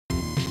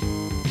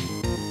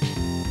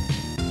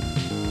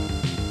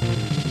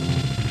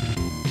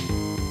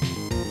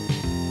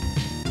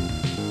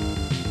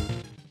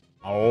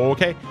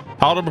Okay.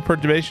 Palatable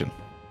perturbation.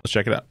 Let's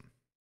check it out.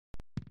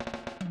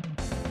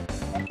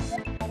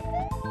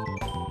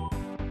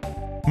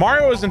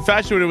 Mario is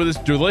infatuated with this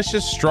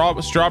delicious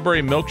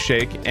strawberry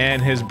milkshake,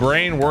 and his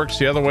brain works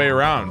the other way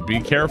around. Be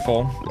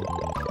careful.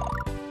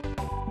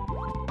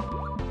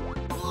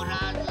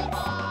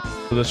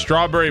 So the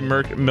strawberry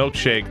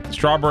milkshake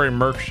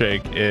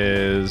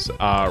is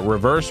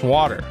reverse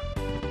water.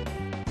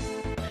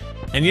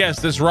 And yes,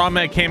 this ROM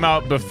hack came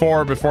out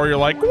before you're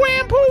like,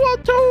 Grand Pool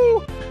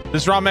 2!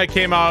 This ROM hack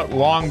came out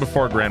long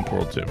before Grand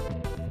Pool 2.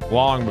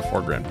 Long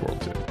before Grand Pool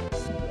 2.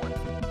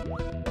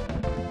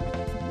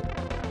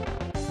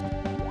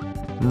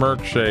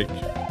 Milkshake.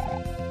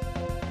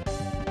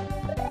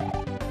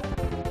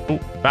 Oh,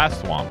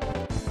 fast swamp.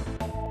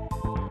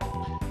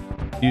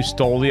 You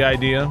stole the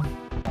idea.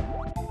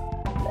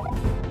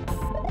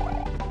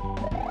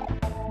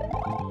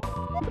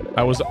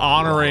 I was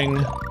honoring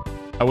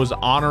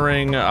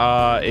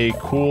a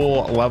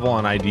cool level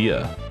and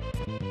idea.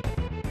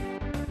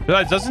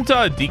 Doesn't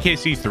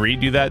DKC3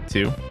 do that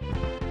too?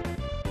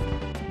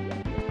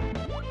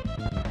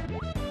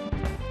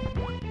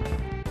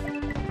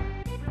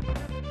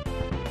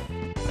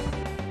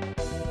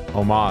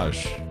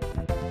 Homage.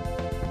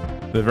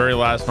 The very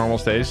last normal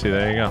stage. See,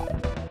 there you go.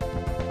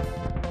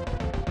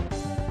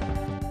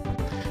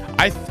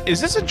 Is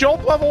this a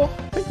Jolt level?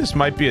 I think this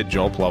might be a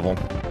Jolt level.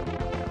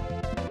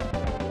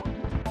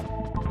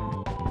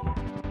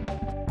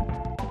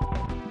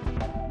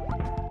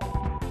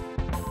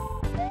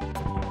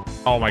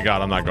 Oh my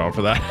god, I'm not going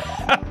for that.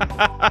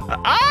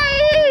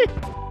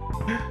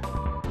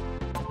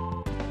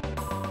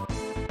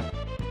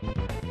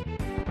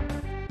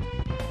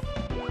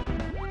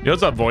 Yo,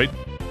 what's up, Void?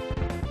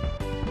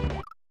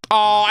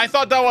 Oh, I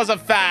thought that was a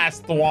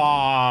fast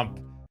swamp.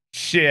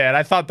 Shit,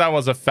 I thought that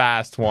was a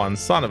fast one.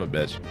 Son of a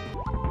bitch.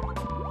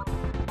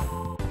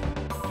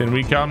 Can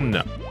we come?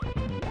 No.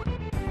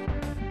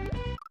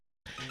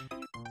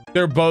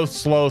 They're both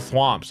slow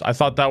thwomps. I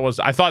thought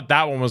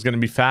that one was gonna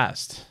be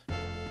fast.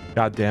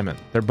 God damn it.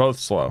 They're both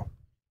slow.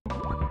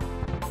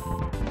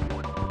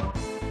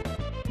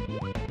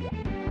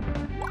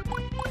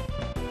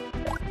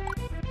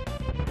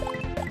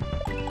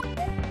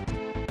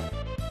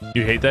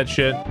 You hate that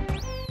shit?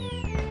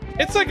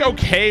 It's like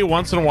okay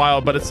once in a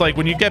while, but it's like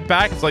when you get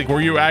back, it's like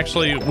when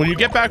you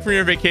get back from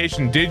your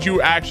vacation, did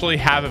you actually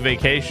have a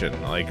vacation?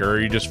 Like, or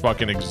are you just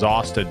fucking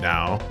exhausted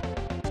now?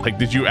 Like,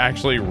 did you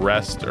actually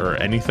rest or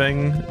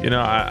anything? You know,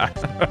 I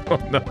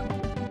don't know.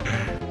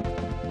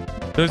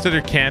 Those that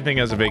are camping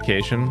as a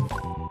vacation.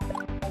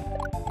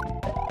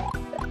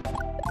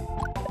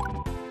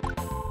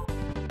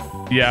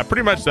 Yeah,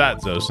 pretty much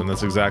that, Zosin.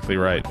 That's exactly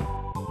right.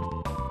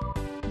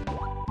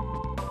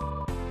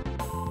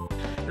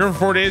 You're for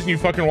 4 days and you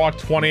fucking walk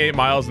 28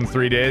 miles in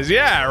 3 days.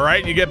 Yeah,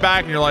 right? You get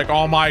back and you're like,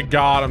 oh my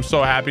god, I'm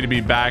so happy to be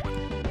back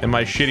in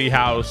my shitty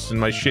house, in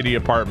my shitty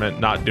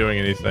apartment, not doing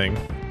anything.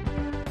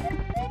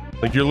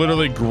 Like, you're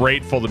literally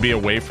grateful to be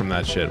away from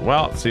that shit.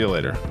 Well, see you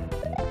later.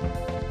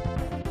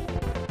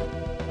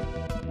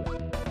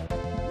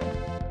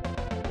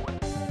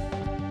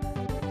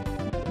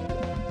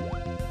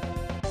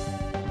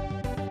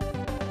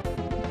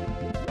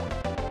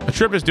 A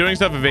trip is doing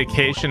stuff, a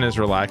vacation is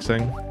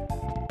relaxing.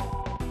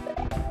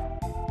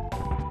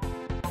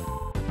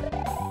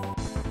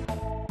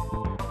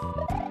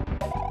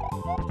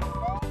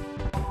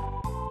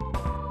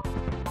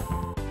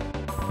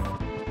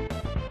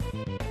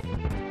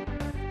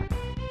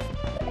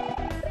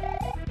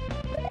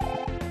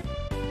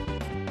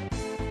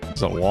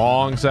 It's a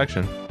long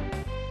section.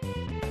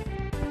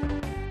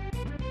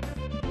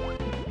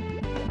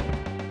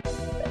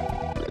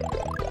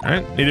 All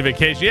right, need a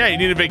vacation. Yeah, you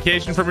need a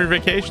vacation from your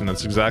vacation.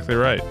 That's exactly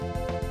right.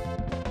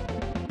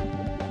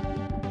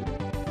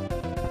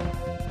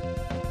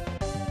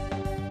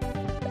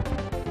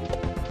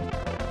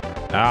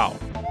 Ow.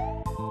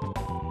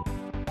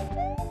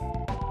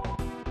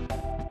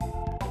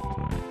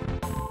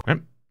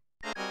 Right.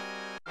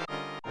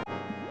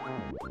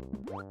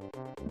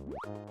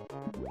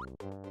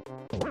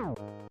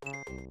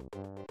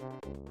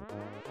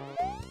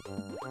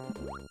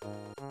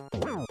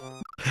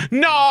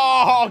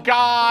 No,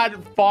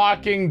 god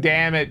fucking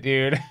damn it,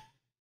 dude.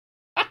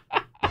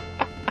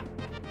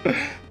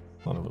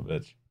 Son of a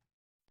bitch.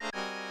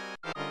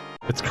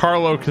 It's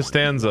Carlo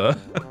Costanza.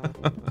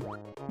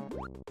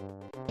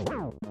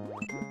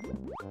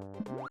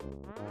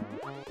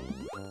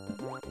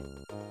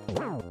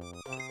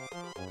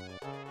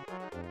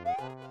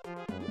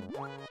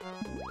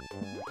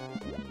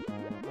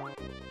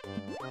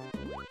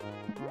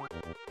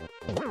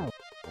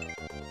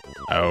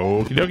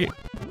 Okie dokie.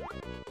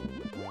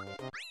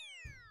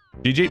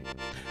 GG.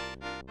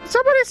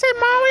 Somebody say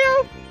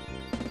Mario?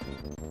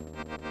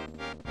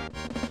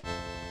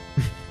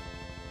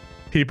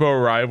 People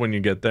arrive when you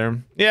get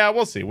there. Yeah,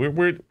 we'll see.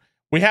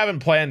 We haven't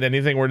planned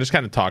anything. We're just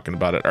kind of talking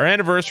about it. Our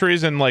anniversary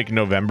is in like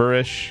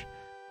November-ish.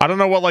 I don't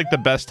know what like the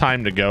best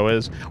time to go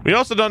is. We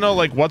also don't know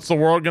like what's the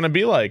world gonna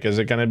be like. Is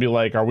it gonna be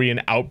like, are we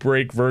in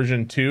outbreak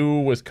version 2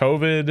 with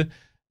COVID?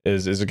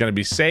 Is it going to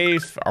be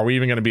safe? Are we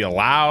even going to be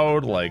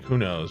allowed? Like, who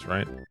knows,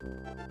 right?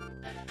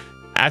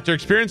 After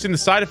experiencing the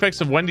side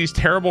effects of Wendy's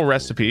terrible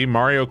recipe,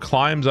 Mario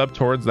climbs up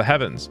towards the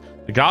heavens.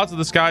 The gods of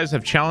the skies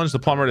have challenged the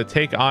plumber to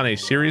take on a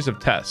series of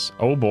tests.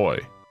 Oh boy.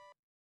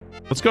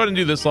 Let's go ahead and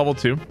do this level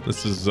too.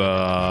 This is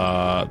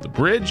the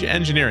bridge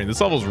engineering.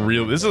 This level is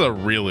real. This is a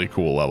really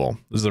cool level.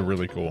 This is a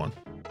really cool one.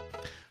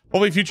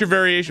 Hopefully future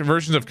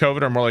versions of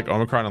COVID are more like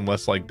Omicron and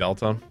less like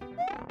Delta.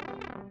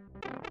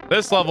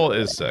 This level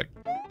is sick.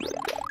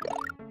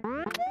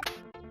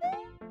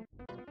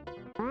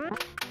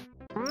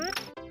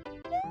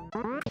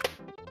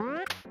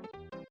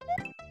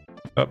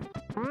 Up.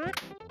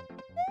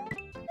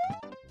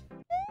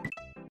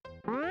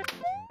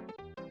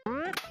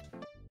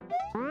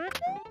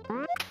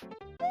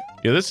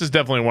 Yeah, this is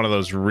definitely one of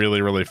those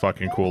really, really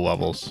fucking cool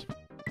levels.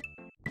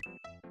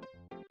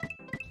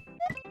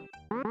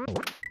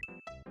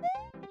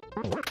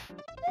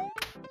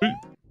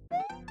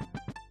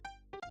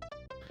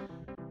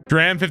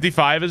 Dram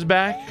 55 is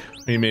back?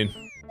 What do you mean?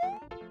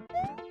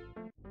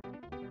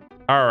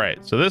 All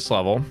right, so this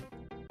level.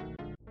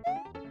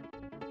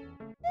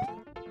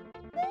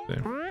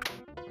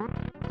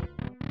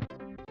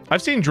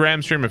 I've seen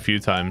Dram stream a few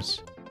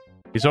times.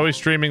 He's always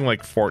streaming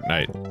like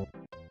Fortnite.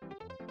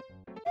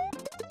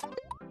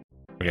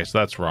 Okay, so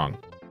that's wrong.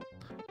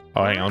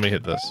 Oh, hang on, let me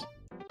hit this.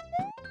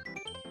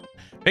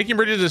 Making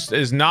bridges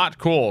is not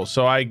cool,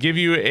 so I give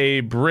you a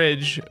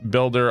bridge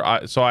builder.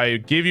 So I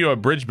give you a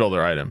bridge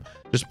builder item.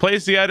 Just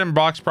place the item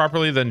box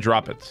properly, then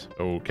drop it.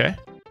 Okay.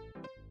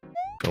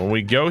 So when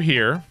we go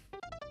here,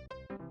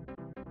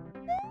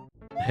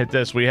 hit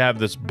this, we have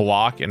this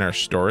block in our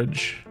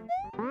storage.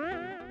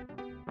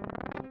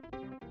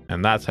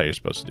 And that's how you're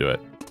supposed to do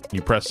it.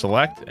 You press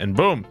select and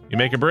boom, you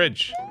make a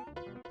bridge.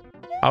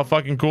 How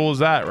fucking cool is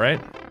that,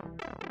 right?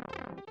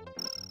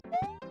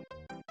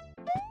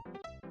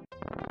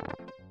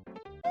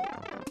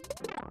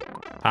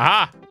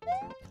 Aha!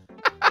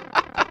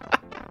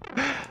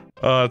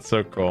 Oh, that's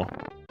so cool.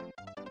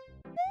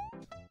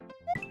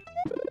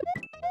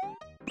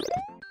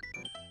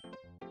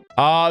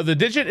 The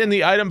digit in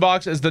the item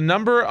box is the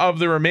number of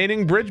the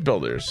remaining bridge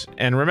builders.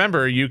 And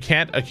remember, you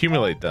can't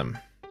accumulate them.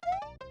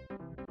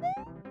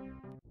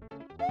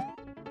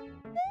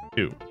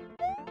 2.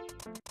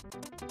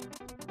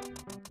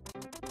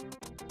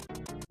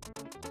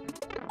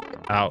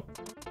 Out.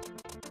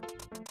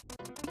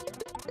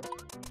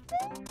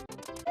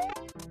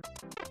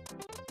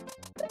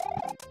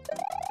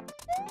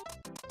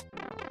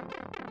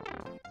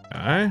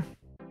 Okay.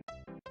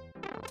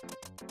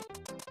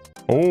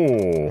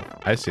 Oh,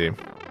 I see.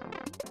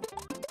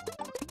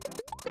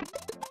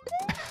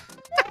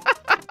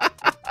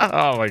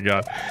 Oh my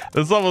god.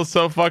 This level is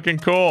so fucking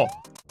cool.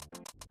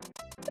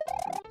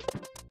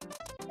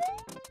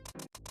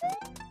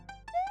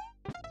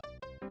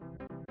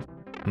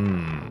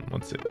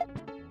 Let's see.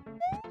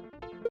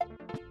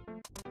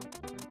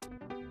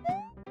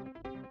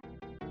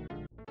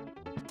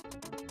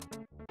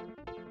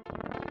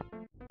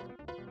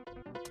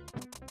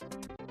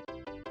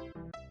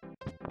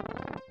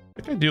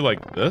 I think I do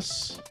like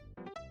this.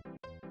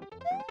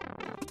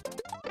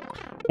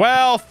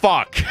 Well,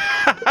 fuck.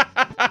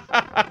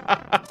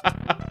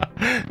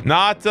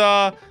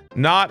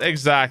 Not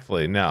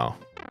exactly, no.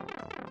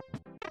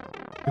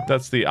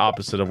 That's the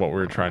opposite of what we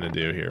were trying to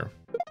do here.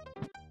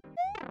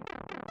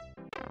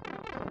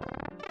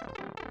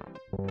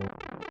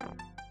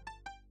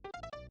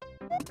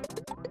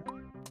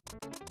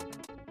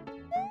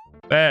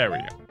 There we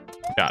go.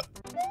 Got it.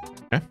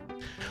 Okay.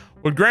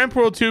 Would Grand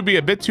Pool 2 be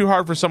a bit too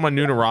hard for someone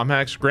new to ROM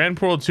hacks? Grand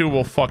Pool 2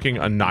 will fucking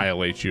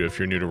annihilate you if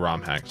you're new to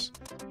ROM hacks.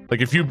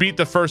 Like, if you beat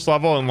the first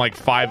level in like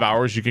 5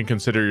 hours, you can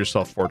consider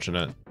yourself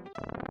fortunate.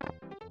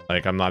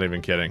 Like, I'm not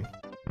even kidding.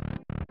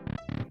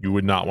 You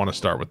would not want to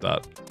start with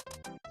that.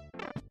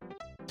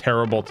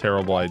 Terrible,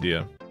 terrible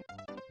idea.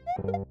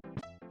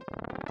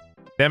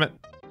 Damn it.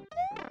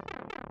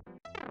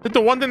 The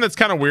one thing that's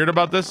kind of weird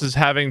about this is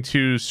having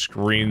to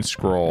screen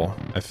scroll,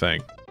 I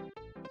think.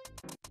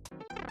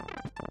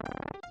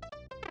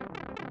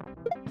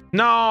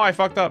 No, I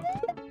fucked up.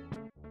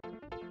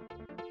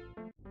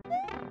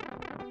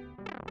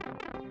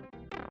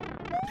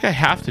 I think I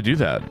have to do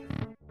that.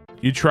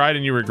 You tried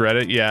and you regret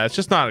it? Yeah, it's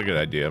just not a good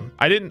idea.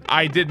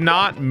 I did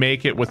not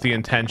make it with the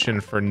intention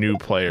for new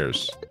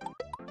players.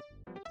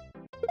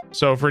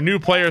 So for new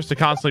players to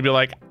constantly be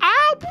like,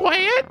 I'll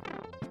play it.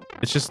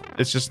 It's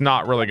just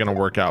not really going to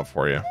work out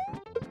for you.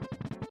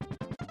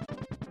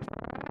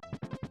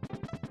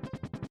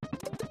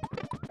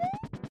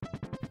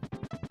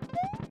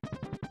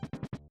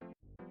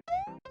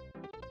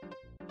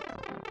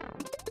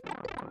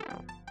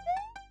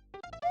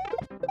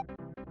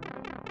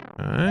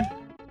 Okay.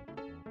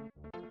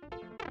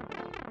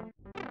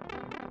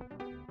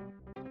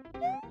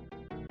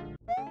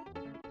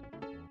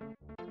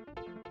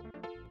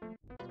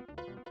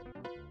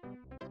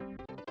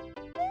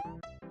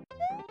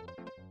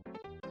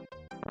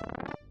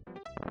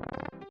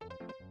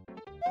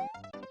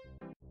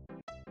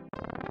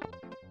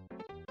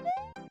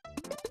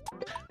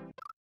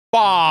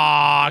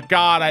 Ah,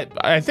 God,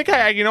 I think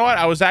you know what?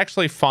 I was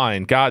actually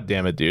fine. God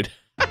damn it, dude.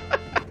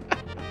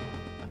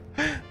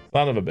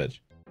 Son of a bitch.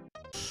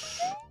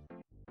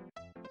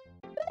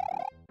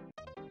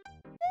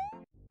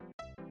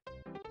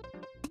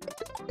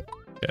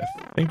 Okay,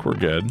 I think we're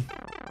good.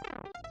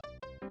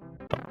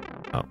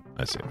 Oh,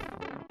 I see.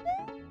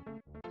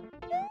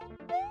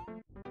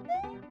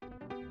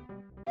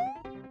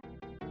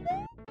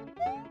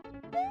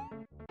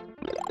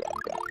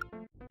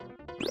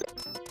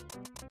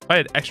 I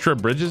had extra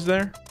bridges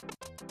there.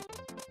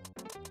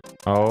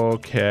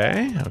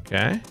 Okay,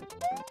 okay.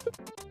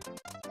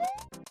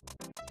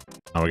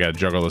 Oh, we gotta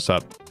juggle this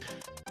up.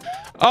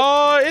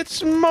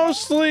 It's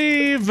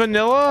mostly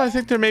vanilla. I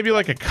think there may be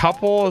like a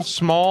couple of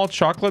small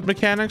chocolate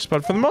mechanics,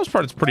 but for the most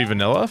part, it's pretty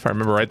vanilla, if I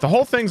remember right. The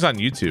whole thing's on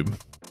YouTube.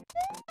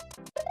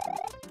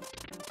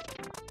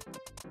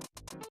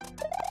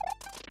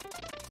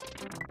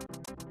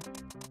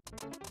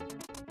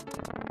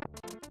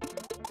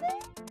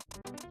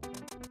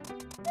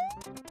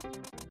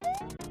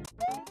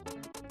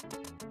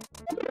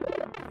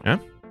 Yeah.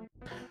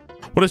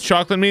 What does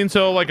chocolate mean?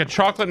 So like a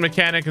chocolate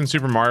mechanic in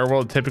Super Mario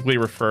World typically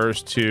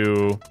refers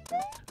to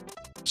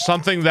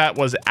something that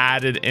was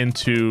added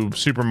into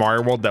Super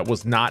Mario World that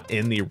was not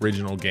in the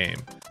original game.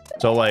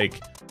 So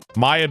like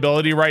my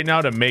ability right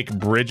now to make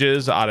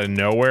bridges out of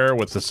nowhere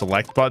with the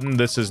select button,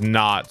 this is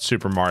not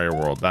Super Mario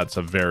World. That's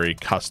a very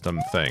custom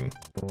thing.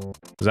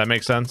 Does that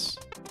make sense?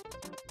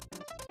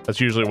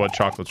 That's usually what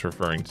chocolate's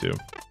referring to.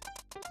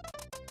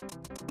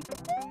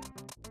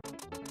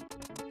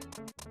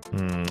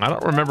 I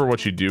don't remember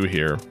what you do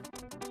here.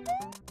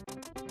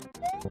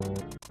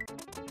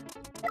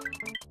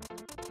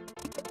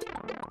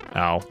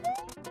 Ow.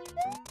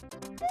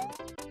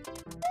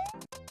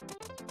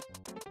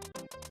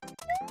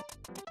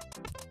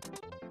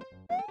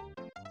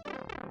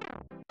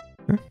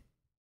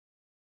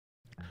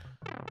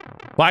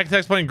 Black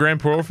Text playing Grand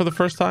Puro for the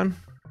first time.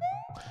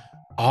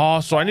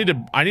 Oh, so I need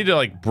to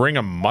like bring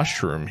a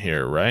mushroom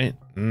here, right?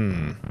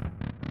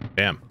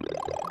 Damn.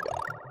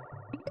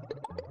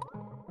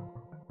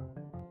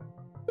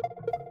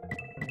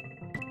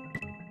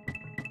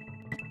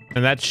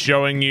 And that's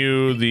showing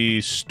you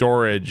the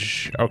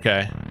storage.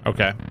 Okay.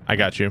 Okay. I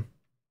got you.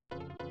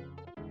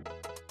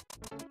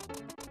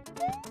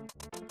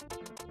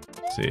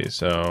 Let's see.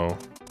 So.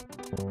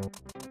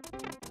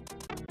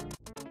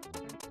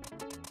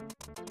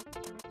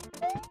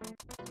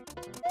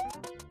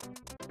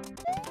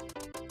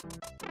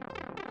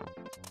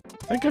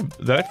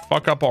 Did I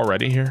fuck up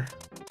already here?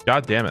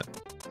 God damn it.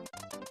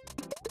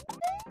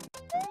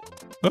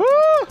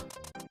 Ah!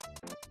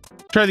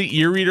 Try the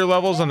ear reader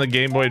levels on the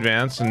Game Boy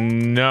Advance.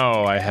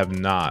 No, I have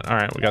not. All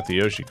right, we got the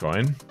Yoshi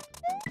coin.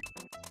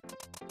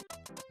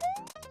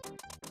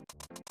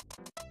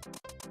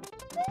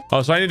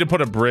 Oh, so I need to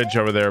put a bridge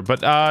over there.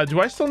 But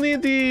do I still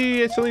need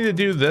I still need to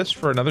do this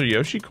for another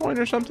Yoshi coin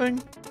or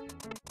something?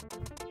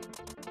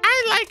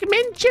 I like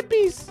mint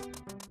chippies.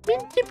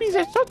 Mint chippies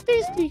are so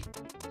tasty.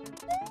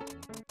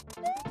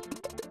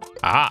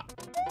 Ah.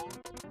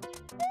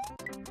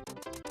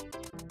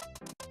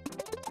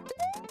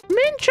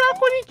 Mint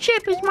chocolatey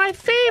chip is my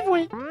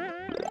favorite.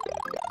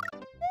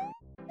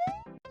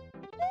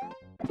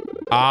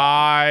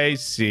 I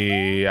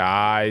see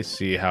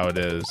how it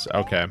is.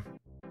 Okay.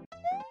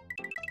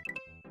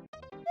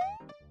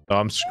 So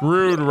I'm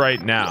screwed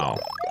right now.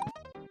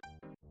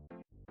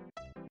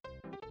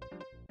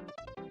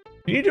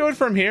 Can you do it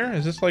from here?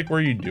 Is this like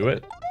where you do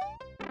it?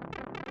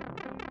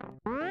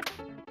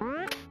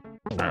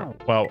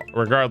 Alright, well,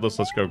 regardless,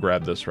 let's go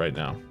grab this right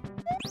now.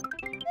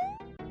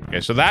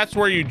 Okay, so that's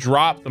where you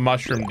drop the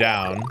mushroom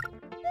down.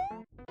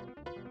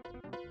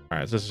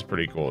 Alright, so this is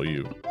pretty cool.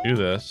 You do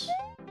this.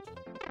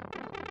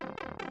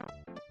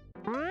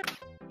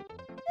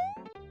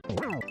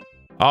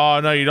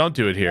 Oh, no, you don't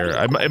do it here.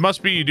 It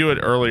must be you do it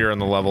earlier in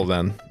the level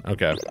then.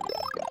 Okay.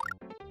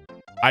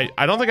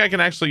 I don't think I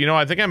can actually, you know,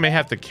 I think I may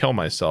have to kill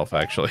myself,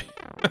 actually.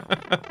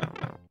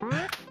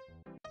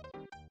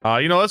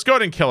 You know, let's go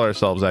ahead and kill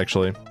ourselves,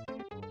 actually.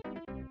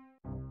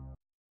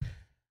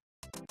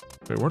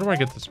 Wait, where do I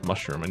get this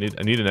mushroom? I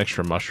need an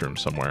extra mushroom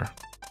somewhere.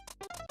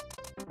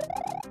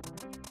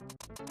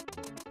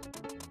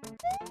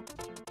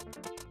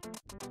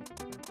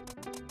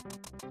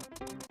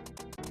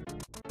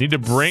 Need to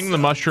bring the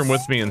mushroom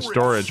with me in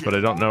storage, but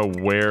I don't know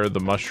where the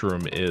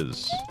mushroom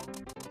is.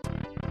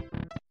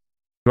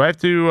 Do I have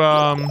to,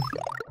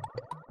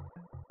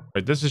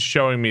 Wait, this is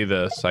showing me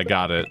this. I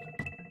got it.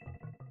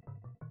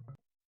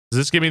 Does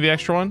this give me the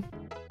extra one?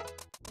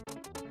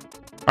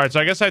 Alright, so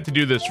I guess I have to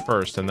do this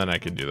first, and then I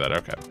can do that.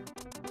 Okay.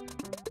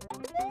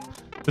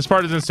 This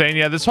part is insane.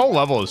 Yeah, this whole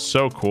level is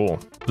so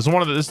cool. This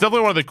is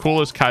definitely one of the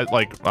coolest kind,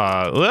 like,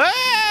 oh,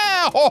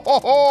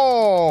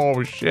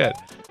 shit.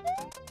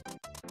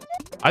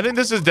 I think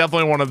this is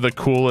definitely one of the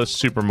coolest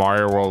Super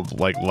Mario World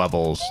like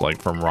levels like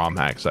from ROM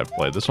hacks I've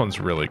played. This one's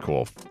really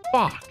cool.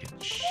 Fucking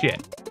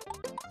shit.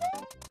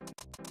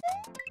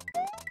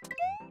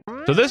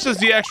 So this is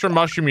the extra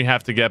mushroom you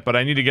have to get, but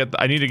I need to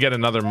get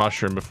another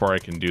mushroom before I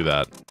can do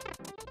that.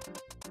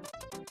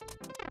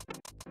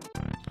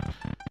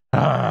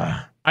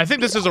 I think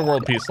this is a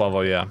world peace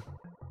level, yeah.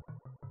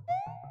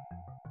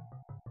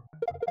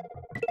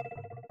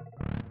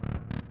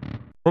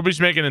 We'll be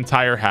make an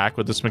entire hack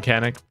with this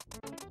mechanic.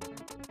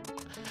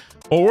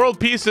 Well, world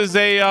peace is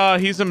a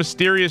he's a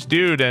mysterious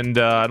dude, and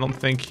I don't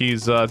think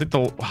he's I think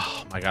the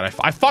oh my god,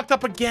 I fucked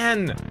up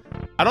again.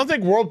 I don't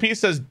think world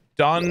peace has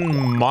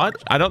done much.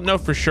 I don't know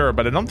for sure,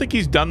 but I don't think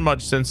he's done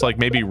much since like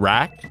maybe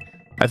Rack.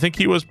 I think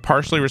he was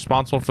partially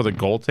responsible for the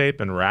gold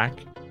tape and Rack.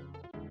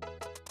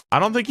 I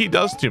don't think he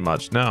does too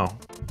much, no.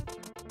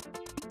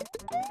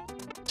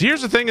 So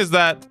here's the thing is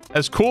that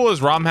as cool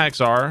as ROM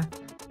hacks are,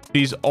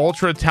 these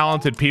ultra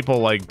talented people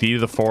like D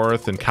the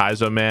Fourth and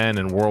Kaizo Man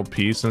and World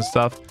Peace and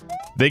stuff,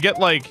 they get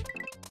like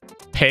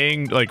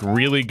paying like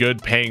really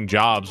good paying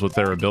jobs with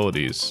their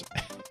abilities.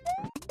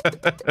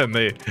 and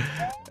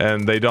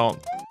they don't,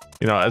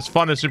 you know, as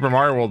fun as Super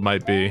Mario World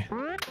might be,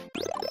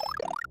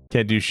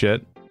 can't do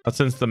shit. That's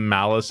since the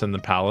Malice and the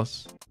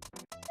Palace.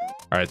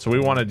 All right, so we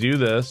want to do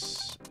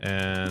this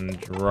and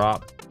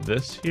drop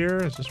this here.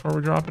 Is this where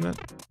we're dropping it?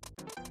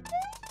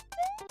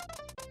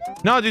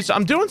 No, dude,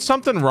 I'm doing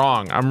something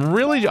wrong.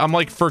 I'm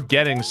like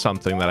forgetting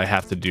something that I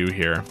have to do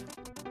here.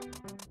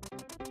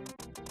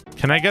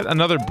 Can I get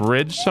another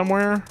bridge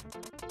somewhere?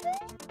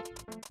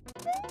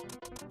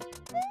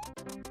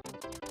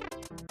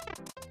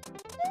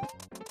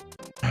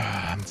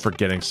 I'm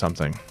forgetting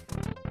something.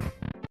 I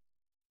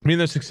mean,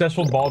 the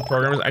successful bald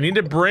programmers. I need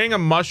to bring a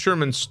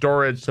mushroom and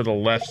storage to the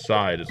left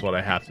side is what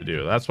I have to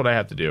do. That's what I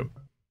have to do.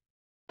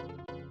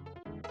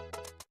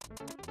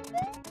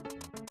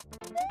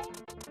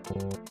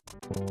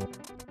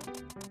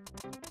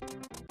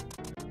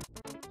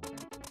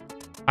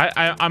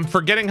 I'm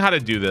forgetting how to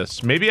do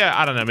this. Maybe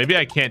I don't know. Maybe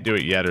I can't do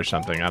it yet or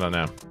something. I don't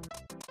know.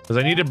 Because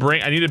I need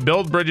to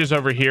build bridges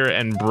over here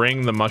and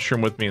bring the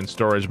mushroom with me in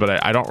storage,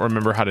 but I don't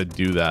remember how to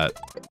do that.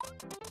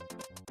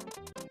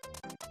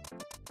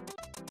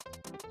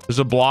 There's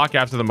a block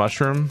after the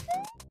mushroom.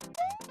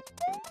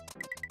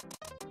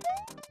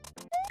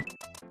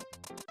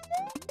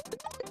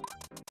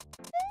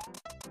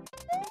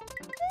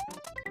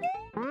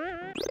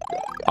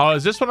 Oh,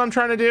 is this what I'm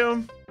trying to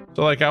do?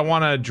 So like I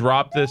want to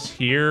drop this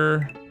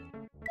here.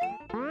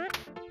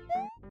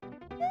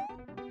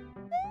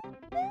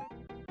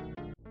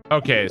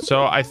 Okay,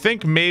 so I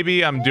think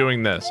maybe I'm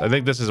doing this. I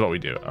think this is what we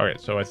do. All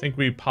right, so I think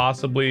we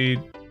possibly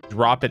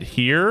drop it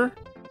here.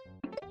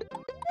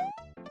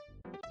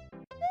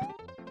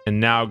 And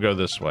now go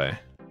this way.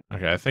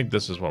 Okay, I think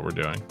this is what we're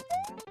doing.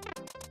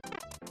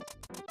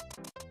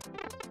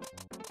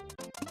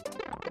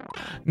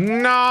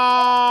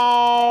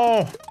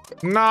 No!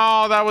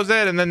 No, that was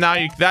it. And then now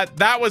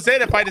that was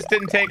it if I just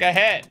didn't take a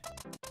hit.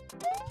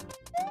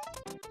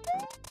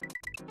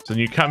 So then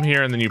you come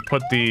here and then you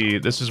put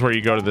this is where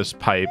you go to this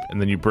pipe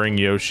and then you bring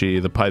Yoshi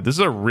the pipe. This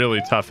is a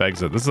really tough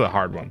exit. This is a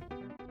hard one.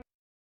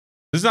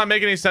 This does not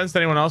make any sense to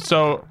anyone else.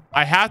 So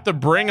I have to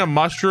bring a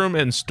mushroom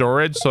in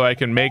storage so I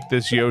can make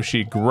this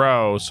Yoshi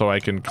grow so I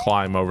can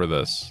climb over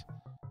this.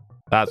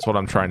 That's what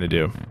I'm trying to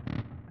do.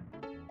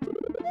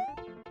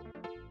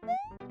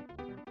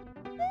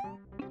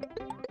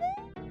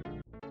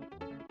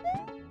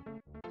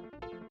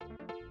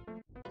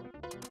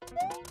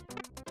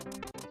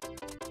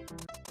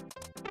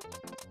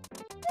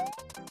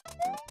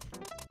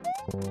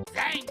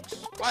 Thanks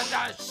for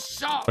the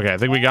shot. Okay, I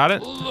think we got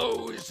it.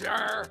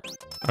 Loser.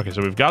 Okay,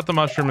 so we've got the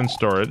mushroom in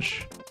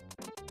storage.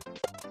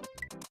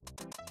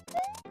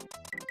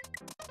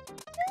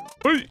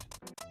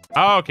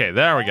 Oh, okay,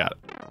 there we got it.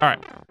 All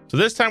right, so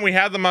this time we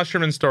have the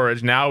mushroom in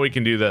storage. Now we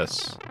can do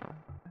this.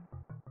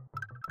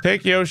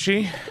 Take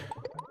Yoshi.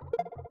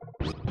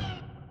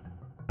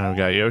 Now we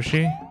got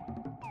Yoshi.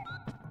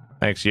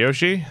 Thanks,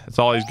 Yoshi. That's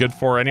all he's good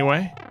for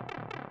anyway.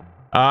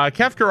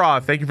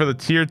 Kefkaroth, thank you for the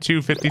tier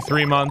 2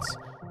 53 months.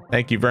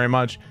 Thank you very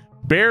much.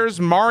 Bears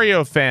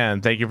Mario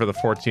fan, thank you for the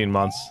 14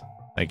 months.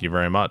 Thank you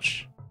very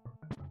much.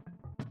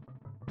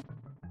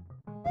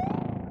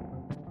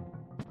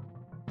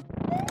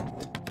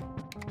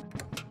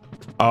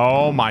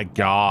 Oh my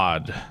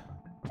god.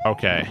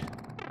 Okay.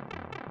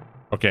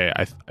 Okay,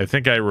 I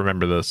think I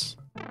remember this.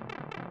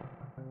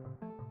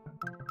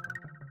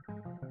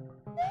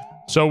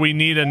 So we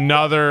need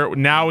another,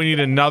 now we need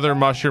another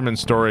mushroom in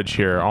storage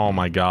here. Oh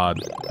my god.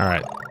 All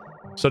right.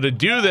 So to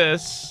do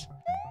this,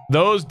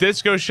 those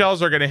disco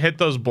shells are going to hit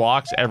those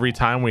blocks every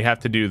time we have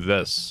to do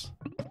this.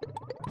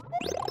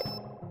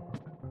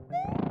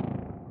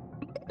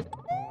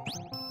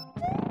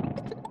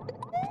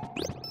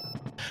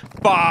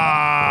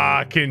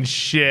 Fucking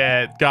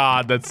shit.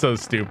 God, that's so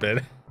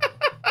stupid.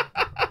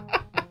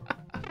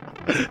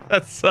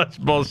 That's such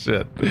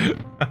bullshit.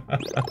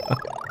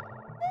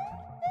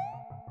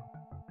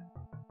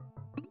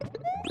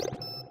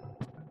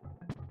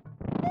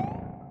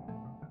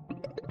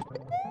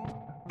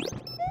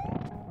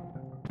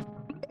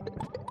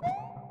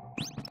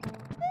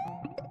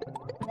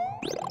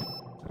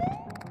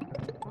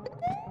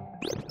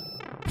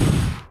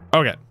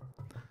 Okay.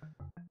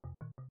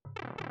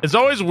 It's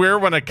always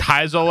weird when a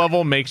Kaizo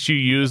level makes you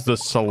use the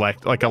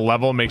select, like a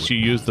level makes you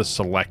use the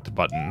select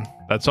button.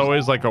 That's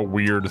always like a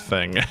weird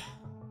thing.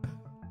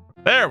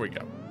 There we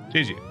go.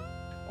 GG.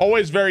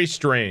 Always very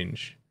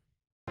strange.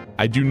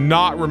 I do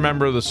not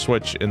remember the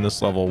switch in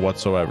this level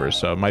whatsoever.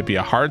 So it might be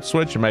a hard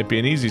switch. It might be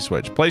an easy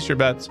switch. Place your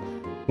bets.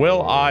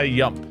 Will I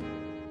yump?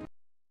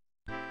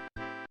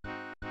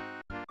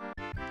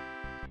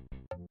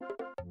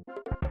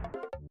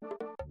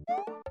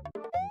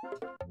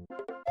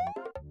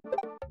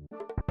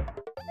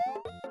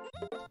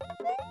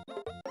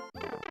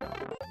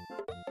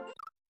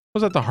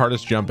 Was that the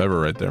hardest jump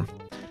ever right there?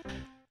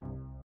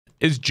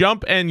 Is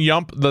jump and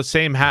yump the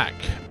same hack?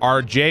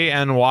 Are J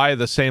and Y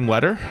the same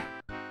letter?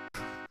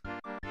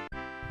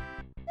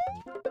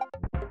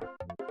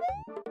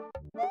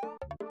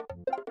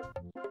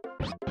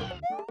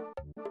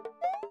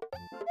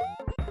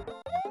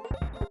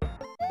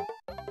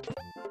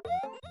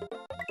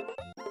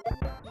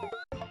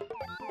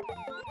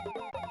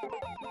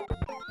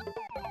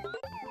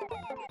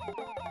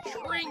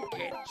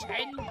 Trinkets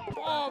and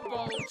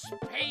baubles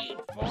paid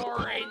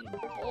for in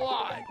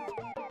blood.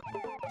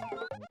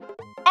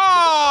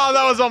 Oh,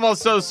 that was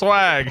almost so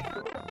swag.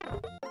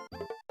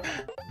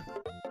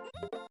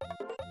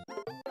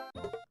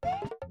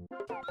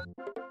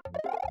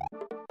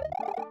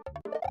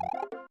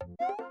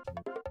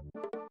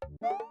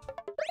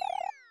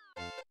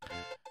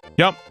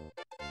 Yump.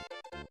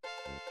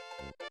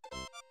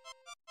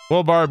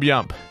 Will Barb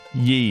yump?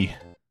 Yee.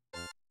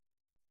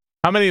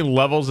 How many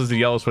levels is the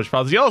yellow switch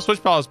palace? The yellow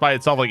switch palace by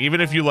itself, like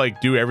even if you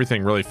like do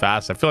everything really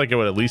fast, I feel like it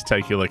would at least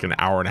take you like an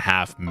hour and a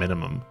half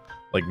minimum.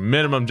 Like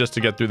minimum just to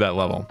get through that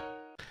level.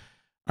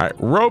 All right,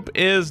 rope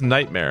is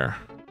nightmare.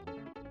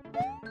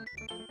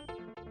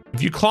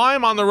 If you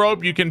climb on the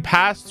rope, you can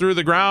pass through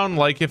the ground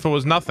like if it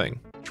was nothing.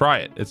 Try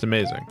it. It's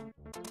amazing.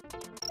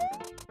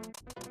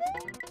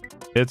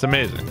 It's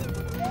amazing.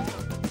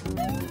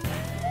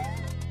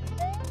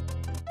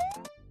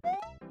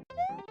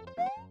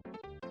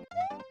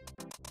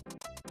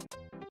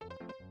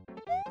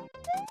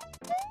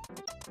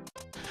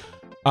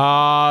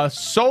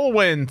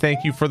 Solwyn,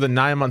 thank you for the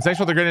 9 months. Thanks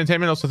for the great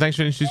entertainment. Also, thanks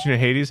for introducing you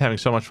to Hades, having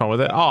so much fun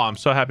with it. Oh, I'm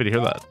so happy to hear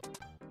that.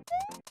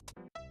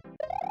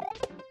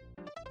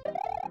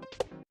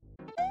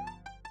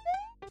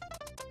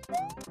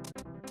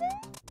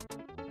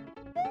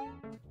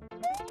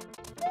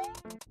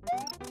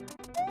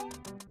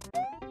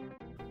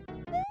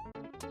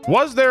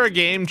 Was there a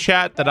game,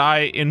 chat, that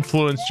I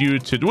influenced you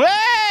to do?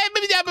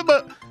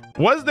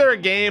 Was there a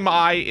game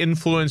I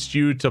influenced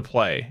you to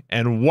play?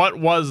 And what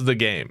was the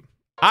game?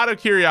 Out of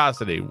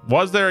curiosity,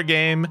 was there a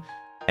game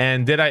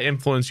and did I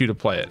influence you to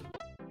play it?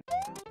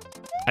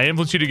 I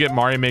influenced you to get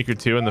Mario Maker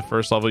 2 in the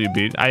first level you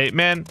beat.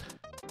 Man,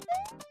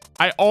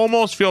 I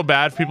almost feel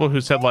bad for people who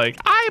said like,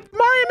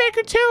 Mario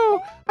Maker 2,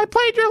 I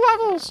played your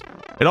levels.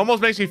 It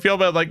almost makes me feel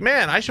bad, like,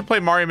 man, I should play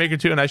Mario Maker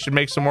 2 and I should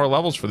make some more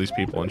levels for these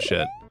people and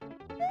shit.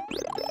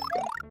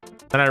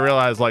 And I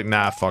realized like,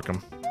 nah, fuck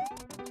them.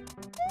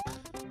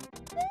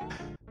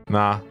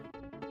 Nah.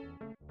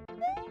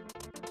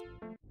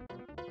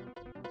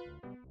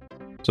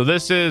 So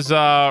this is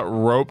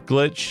rope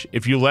glitch.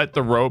 If you let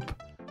the rope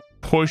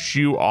push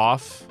you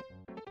off,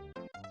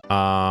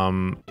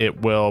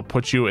 it will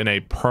put you in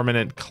a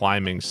permanent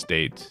climbing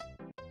state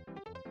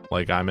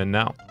like I'm in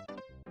now.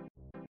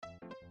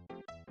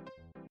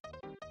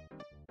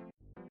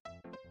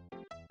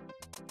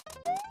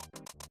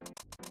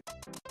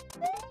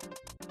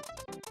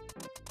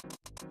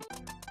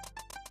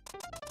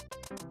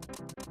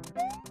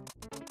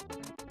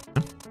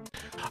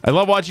 I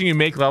love watching you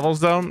make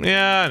levels though.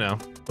 Yeah, I know.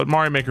 But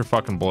Mario Maker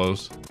fucking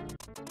blows.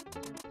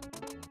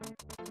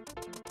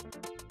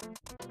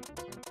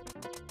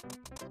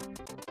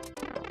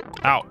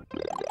 Ow.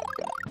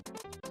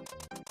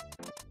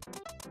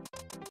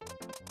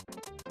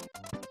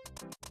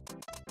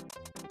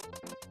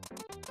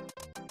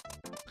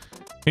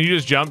 Can you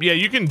just jump? Yeah,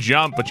 you can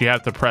jump, but you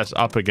have to press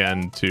up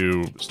again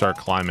to start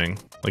climbing.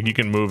 Like you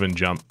can move and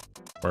jump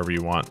wherever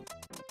you want.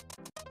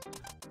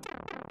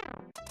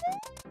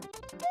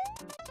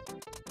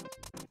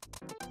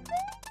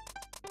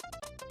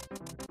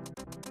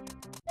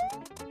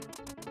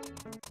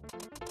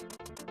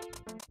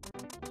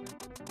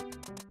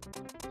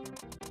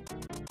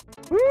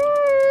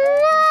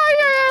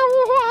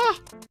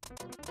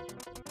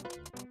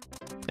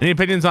 Any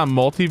opinions on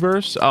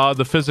multiverse?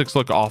 The physics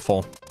look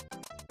awful.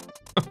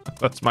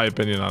 That's my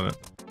opinion on it.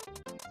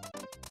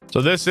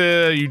 So this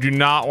is, you do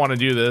not want to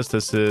do this.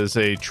 This is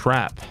a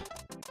trap.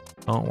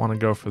 Don't want to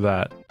go for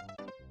that.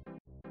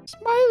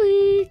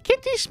 Smiley,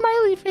 kitty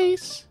smiley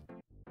face.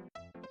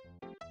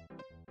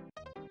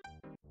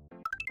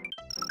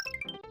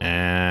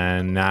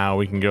 And now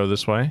we can go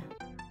this way.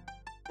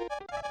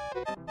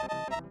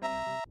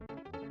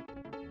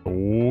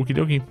 Okie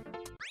dokie.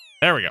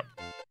 There we go.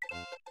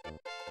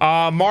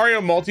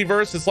 Mario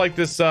Multiverse, it's like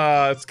this,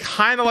 it's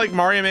kind of like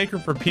Mario Maker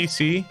for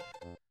PC.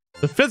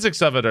 The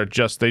physics of it are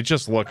just, they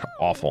just look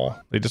awful.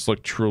 They just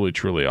look truly,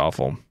 truly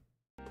awful.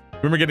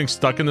 Remember getting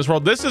stuck in this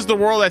world? This is the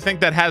world I think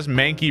that has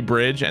Mankey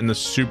Bridge and the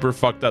super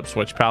fucked up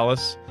Switch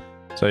Palace.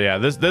 So yeah,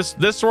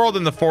 this world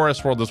and the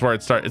forest world is where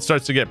it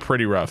starts to get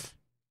pretty rough.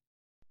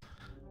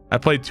 I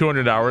played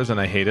 200 hours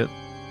and I hate it.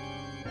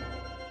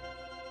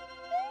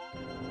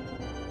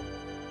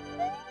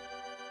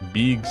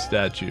 Big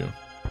statue.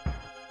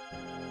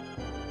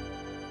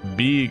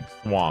 Big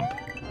swamp.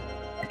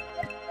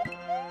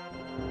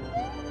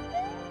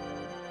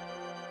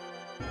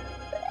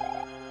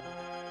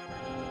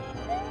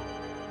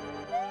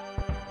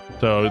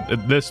 So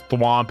this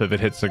swamp, if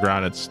it hits the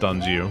ground, it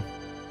stuns you.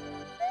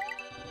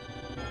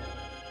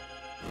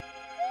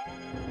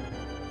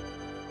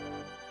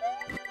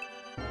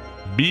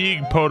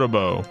 Big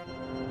Podobo.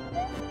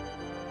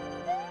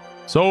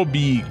 So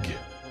big.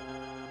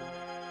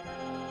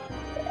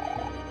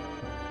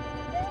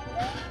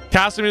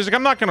 Castle music,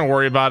 I'm not going to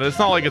worry about it. It's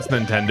not like it's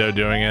Nintendo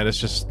doing it. It's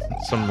just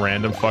some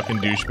random fucking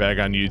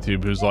douchebag on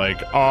YouTube who's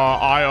like,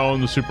 I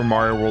own the Super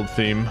Mario World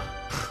theme.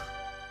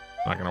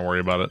 Not going to worry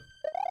about it.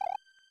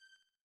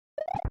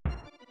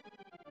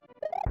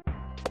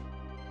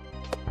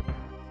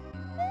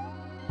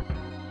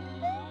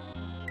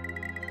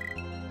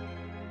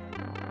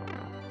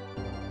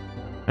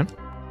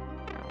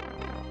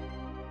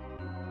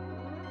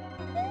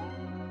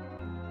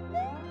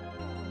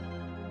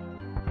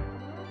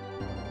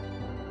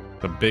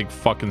 The big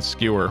fucking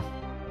skewer.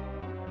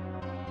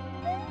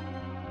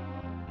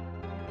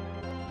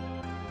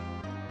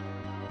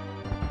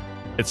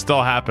 It's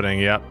still happening,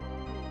 yep.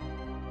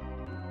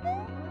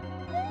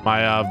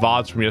 My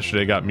VODs from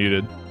yesterday got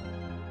muted.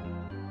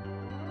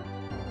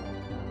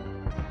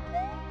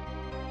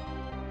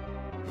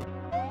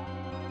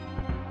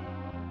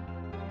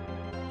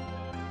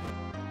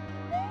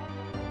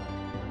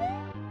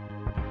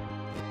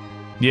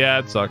 Yeah,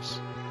 it sucks.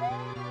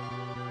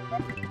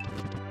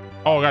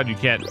 Oh god, you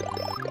can't.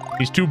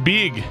 He's too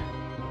big.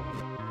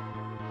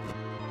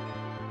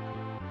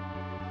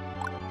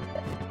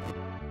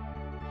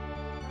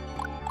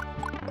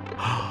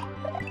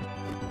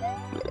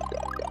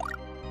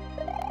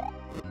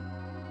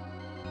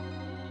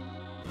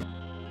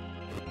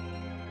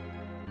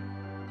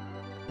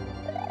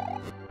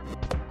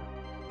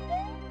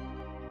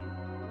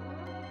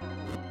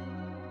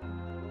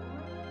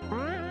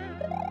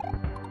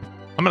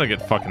 I'm gonna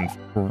get fucking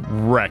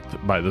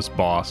wrecked by this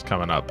boss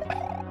coming up.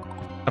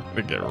 I'm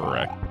gonna get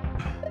wrecked.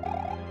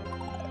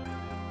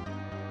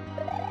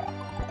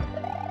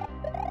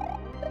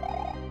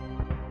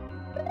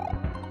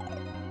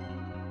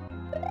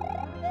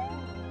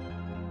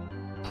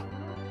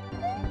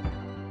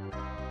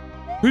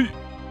 Hey.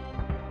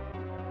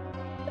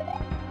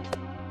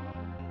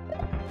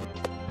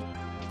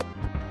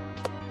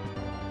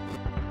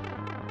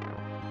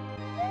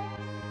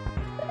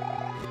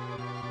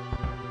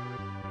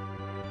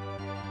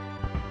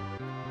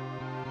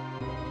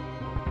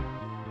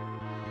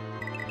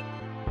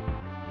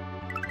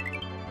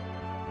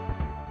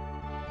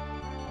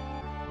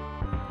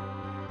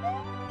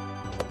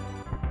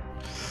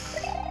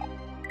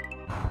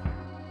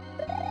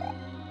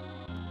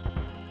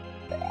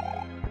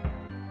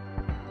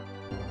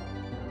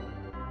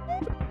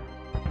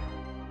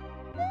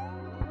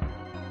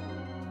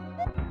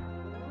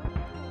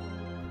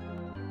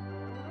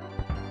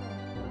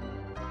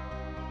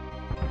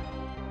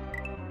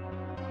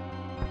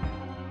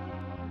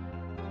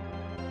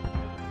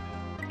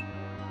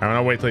 I'm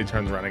gonna wait till he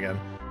turns around again.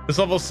 This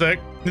level's sick.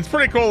 It's a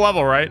pretty cool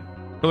level, right?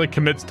 Really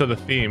commits to the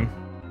theme.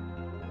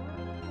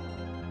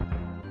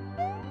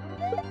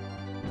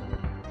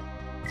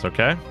 It's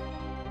okay.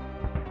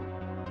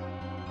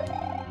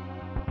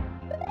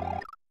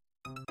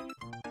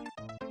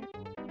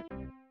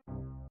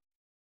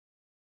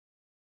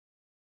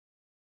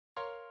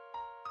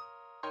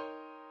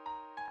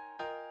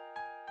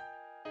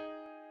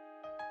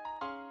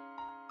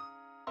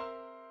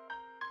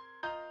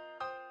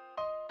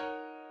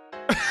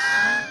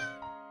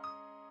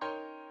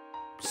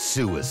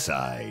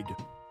 Suicide.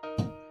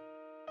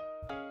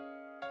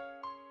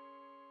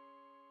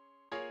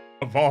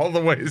 Of all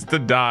the ways to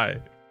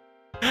die.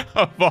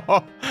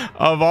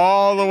 Of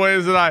all the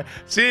ways to die.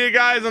 See you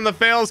guys on the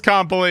fails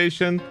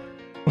compilation.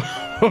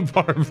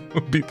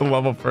 Barb beat the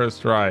level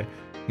first try.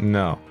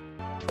 No.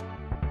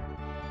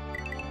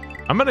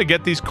 I'm gonna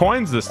get these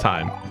coins this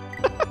time.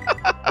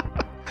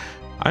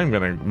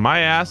 My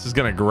ass is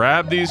gonna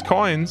grab these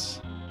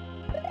coins.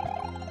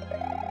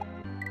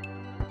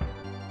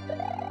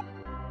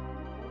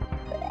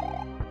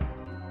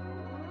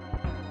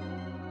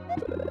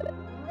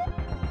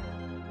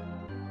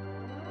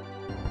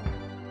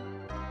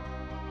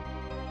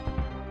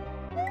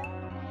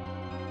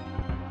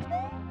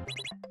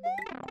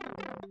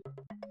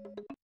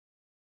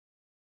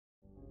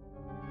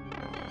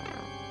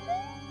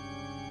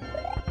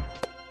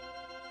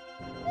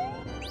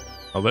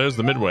 Oh, there's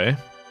the midway.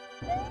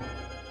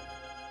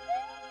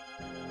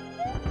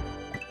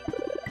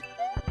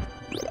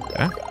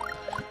 Okay.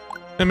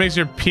 It makes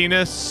your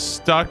penis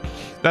stuck.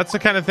 That's the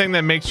kind of thing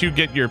that makes you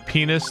get your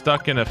penis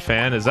stuck in a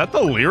fan. Is that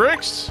the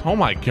lyrics? Oh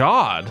my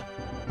god.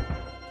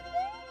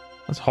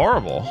 That's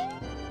horrible.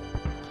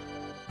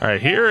 All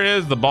right, here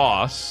is the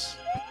boss.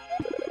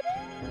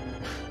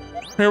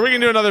 Here, we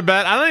can do another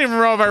bet. I don't even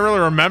know if I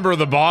really remember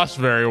the boss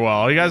very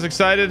well. You guys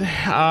excited?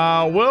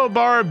 Will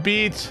Barb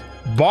beat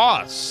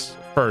boss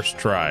first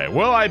try?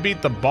 Will I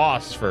beat the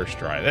boss first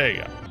try? There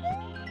you go.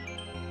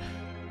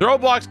 Throw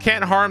blocks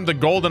can't harm the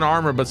golden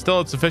armor, but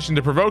still it's sufficient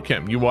to provoke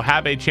him. You will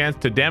have a chance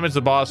to damage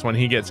the boss when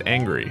he gets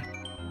angry.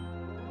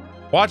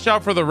 Watch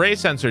out for the ray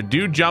sensor.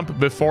 Do jump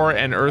before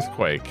an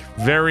earthquake.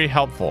 Very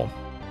helpful.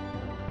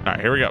 All right,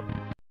 here we go.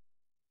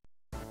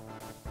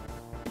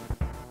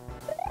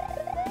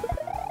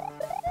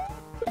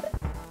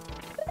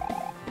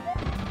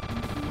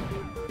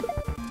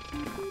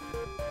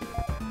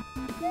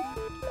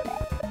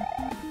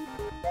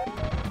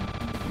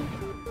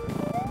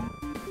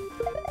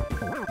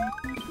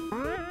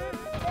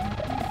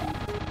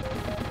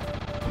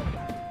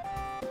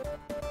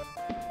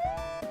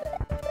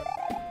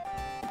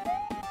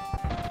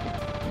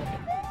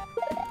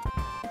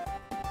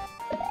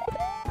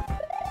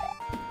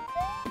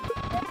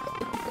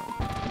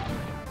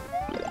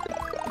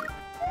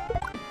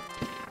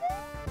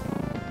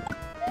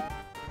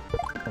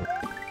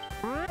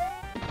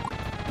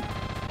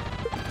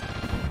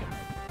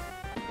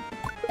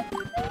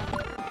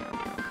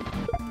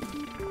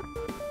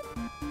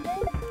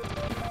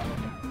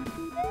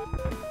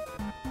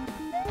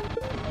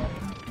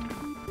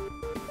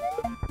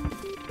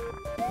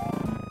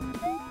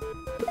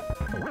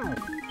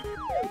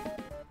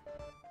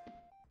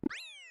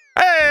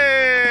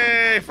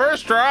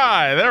 First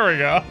try. There we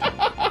go.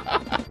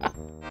 That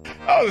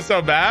wasn't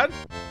so bad.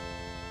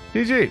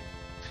 GG.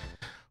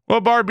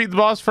 Will Barb beat the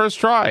boss first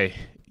try?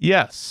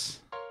 Yes.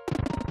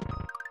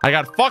 I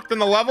got fucked in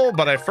the level,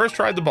 but I first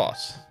tried the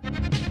boss.